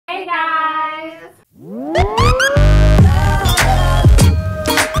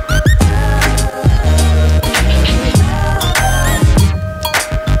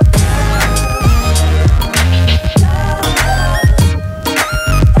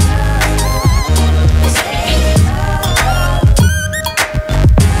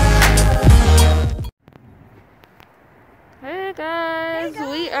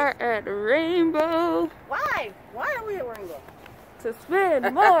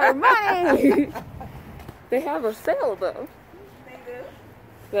making more money. They have a sale though. They do?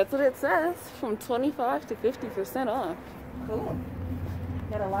 That's what it says. From 25 to 50% off. Cool.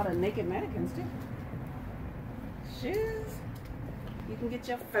 Got a lot of naked mannequins too. Shoes. You can get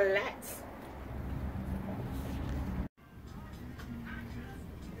your flats.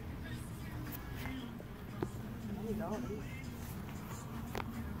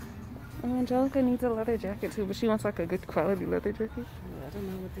 Angelica needs a leather jacket too, but she wants like a good quality leather jacket. I don't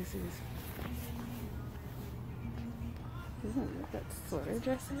know what this is. That's sweater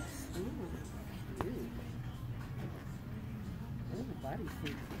dresses. Ooh.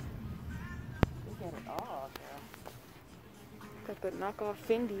 Bodysuit. Look at it all, girl. Got the knockoff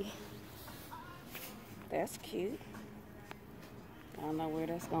Fendi. That's cute. I don't know where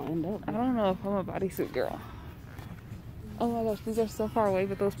that's gonna end up. I don't know if I'm a bodysuit girl. Oh my gosh, these are so far away,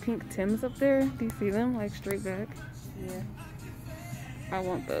 but those pink Tims up there, do you see them? Like straight back? Yeah. I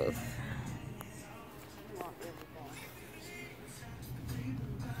want those.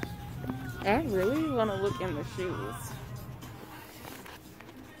 I really want to look in the shoes.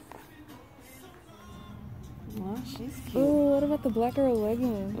 Well, she's cute. Oh, what about the black girl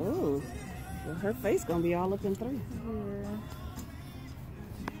leggings? Ooh. Well, her face gonna be all up in three. Yeah.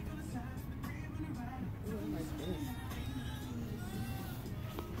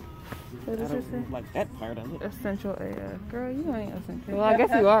 What does it say? Like that part of it. Essential AF. Girl, you ain't essential. Well, I guess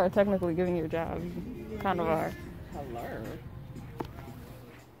you are technically giving your job. You kind of are. Hello.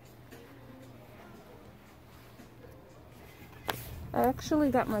 I actually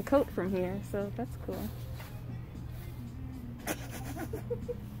got my coat from here, so that's cool.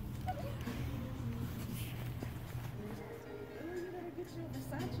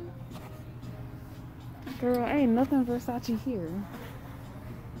 Girl, ain't nothing Versace here.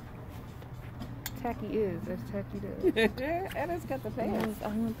 Tacky is as tacky does. And it's got the pants. Yes, I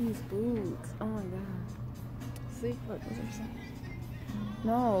want these boots. Oh my god. See, look, what's it saying?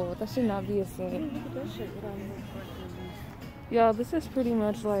 No, that should not be a set. Look at that shit. Y'all, this is pretty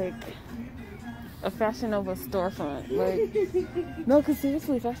much like a Fashion Nova storefront. Like, no, because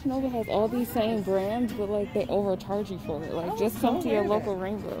seriously, Fashion Nova has all these same brands, but like they overcharge you for it. Like, just come to your local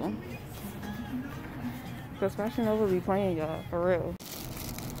Rainbow. Because Fashion Nova be playing y'all, for real.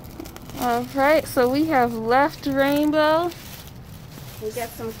 Alright, so we have left Rainbow. We got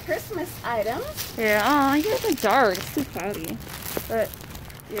some Christmas items. Yeah, aw, you're in the dark. It's too cloudy. But,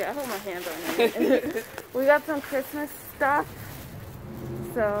 yeah, I hold my hands on it. We got some Christmas stuff.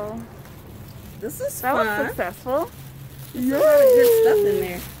 So, This is that fun. was successful. There's a lot of good stuff in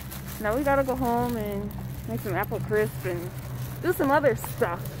there. Now we gotta go home and make some apple crisp and do some other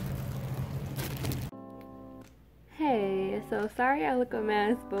stuff. Hey, so sorry I look a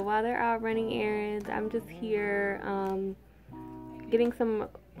mess, but while they're out running errands, I'm just here getting some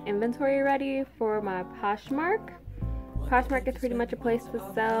inventory ready for my Poshmark. Poshmark is pretty much a place to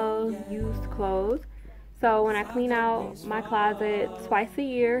sell used clothes. So when I clean out my closet twice a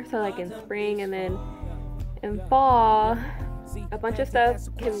year, so like in spring and then in fall, a bunch of stuff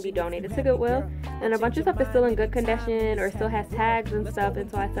can be donated to Goodwill, and a bunch of stuff is still in good condition or still has tags and stuff,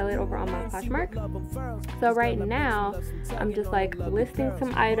 and so I sell it over on my Poshmark. So right now I'm just like listing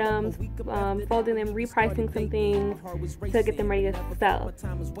some items, folding them, repricing some things to get them ready to sell.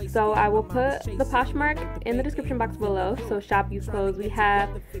 So I will put the Poshmark in the description box below. So shop used clothes, we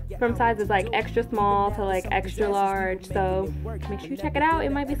have from sizes like extra small to like extra large, so make sure you check it out.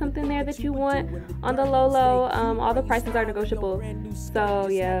 It might be something there that you want on the low. All the prices are negotiable. So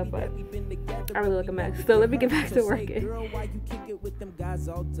yeah, but I really look a mess. So let me get back to working.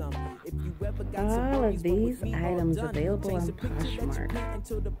 All of these items available on Poshmark.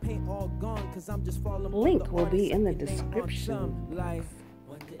 Link will be in the description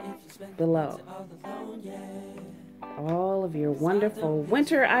below. All of your wonderful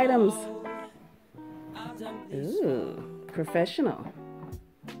winter items. Ooh, professional.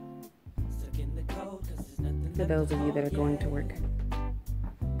 For those of you that are going to work.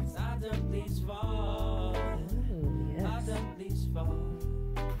 Ooh, yes.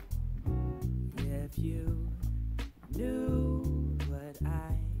 If you knew what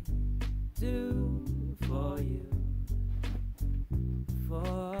I do for you,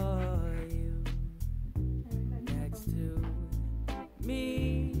 next to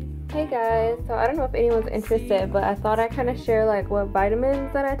me. Hey guys, so I don't know if anyone's interested, but I thought I'd kind of share like what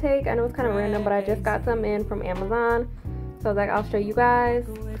vitamins that I take. I know it's kind of random, but I just got some in from Amazon, so like I'll show you guys.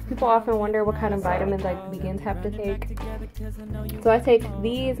 People often wonder what kind of vitamins like vegans have to take. So I take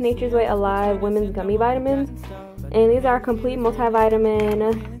these Nature's Way Alive Women's Gummy Vitamins, and these are complete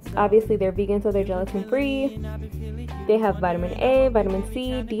multivitamin. Obviously they're vegan, so they're gelatin free. They have vitamin A, vitamin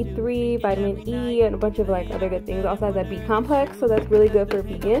C, D3, vitamin E, and a bunch of like other good things. It also has that B complex, so that's really good for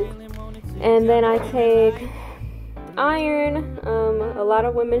vegans. And then I take iron. A lot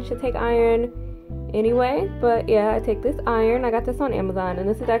of women should take iron anyway, but yeah, I take this iron. I got this on Amazon, and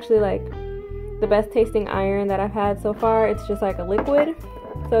this is actually like the best tasting iron that I've had so far. It's just like a liquid,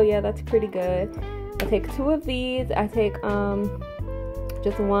 so yeah, that's pretty good. I take 2 of these. I take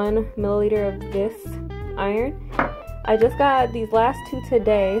just 1 milliliter of this iron. I just got these last 2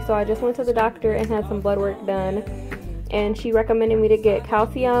 today, so I just went to the doctor and had some blood work done, and she recommended me to get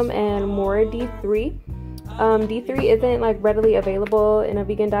calcium and more D3. D3 isn't like readily available in a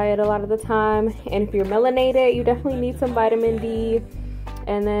vegan diet a lot of the time, and if you're melanated, you definitely need some vitamin D.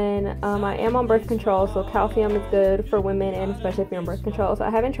 And then I am on birth control, so calcium is good for women, and especially if you're on birth control. So I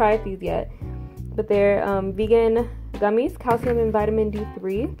haven't tried these yet, but they're vegan gummies, calcium and vitamin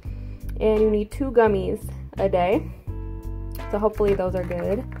D3, and you need 2 gummies a day. So hopefully those are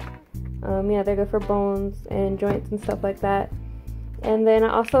good. Yeah, they're good for bones and joints and stuff like that. And then I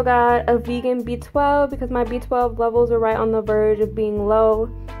also got a vegan B12 because my B12 levels are right on the verge of being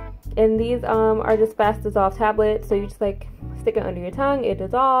low. And these are just fast dissolve tablets, so you just like stick it under your tongue, it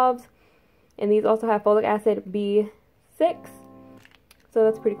dissolves. And these also have folic acid B6, so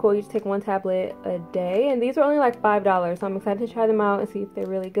that's pretty cool. You just take 1 tablet a day, and these are only like $5, so I'm excited to try them out and see if they're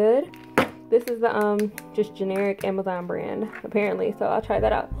really good. This is the just generic Amazon brand apparently, so I'll try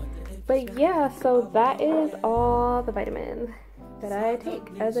that out. But yeah, so that is all the vitamins that I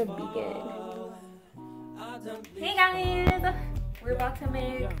take as a vegan. Hey guys! We're about to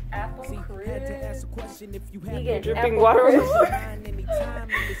make apple crisp. Vegan dripping water. These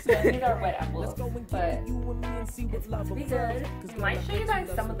are wet apples, but it's supposed to be good. Might show you guys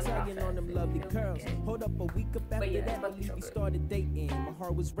some of the process. But yeah, it's supposed to be so good.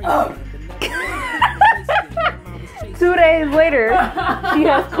 Oh. 2 days later, she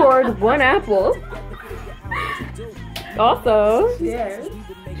has scored 1 apple. Also, cheers.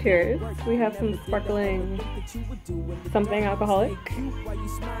 We have some sparkling something alcoholic. I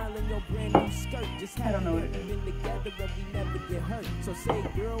don't know what it is.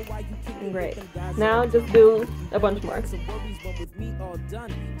 Great. Now just do a bunch more.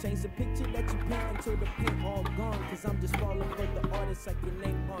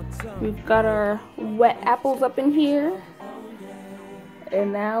 We've got our wet apples up in here.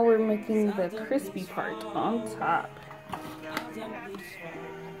 And now we're making the crispy part on top.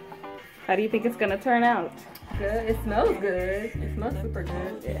 How do you think it's gonna turn out? Good. It smells good. It smells super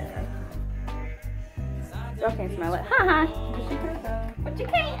good. Yeah. Y'all can't smell it. Haha. But you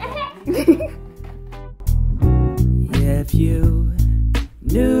can't. If you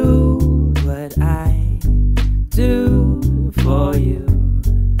knew what I do for you.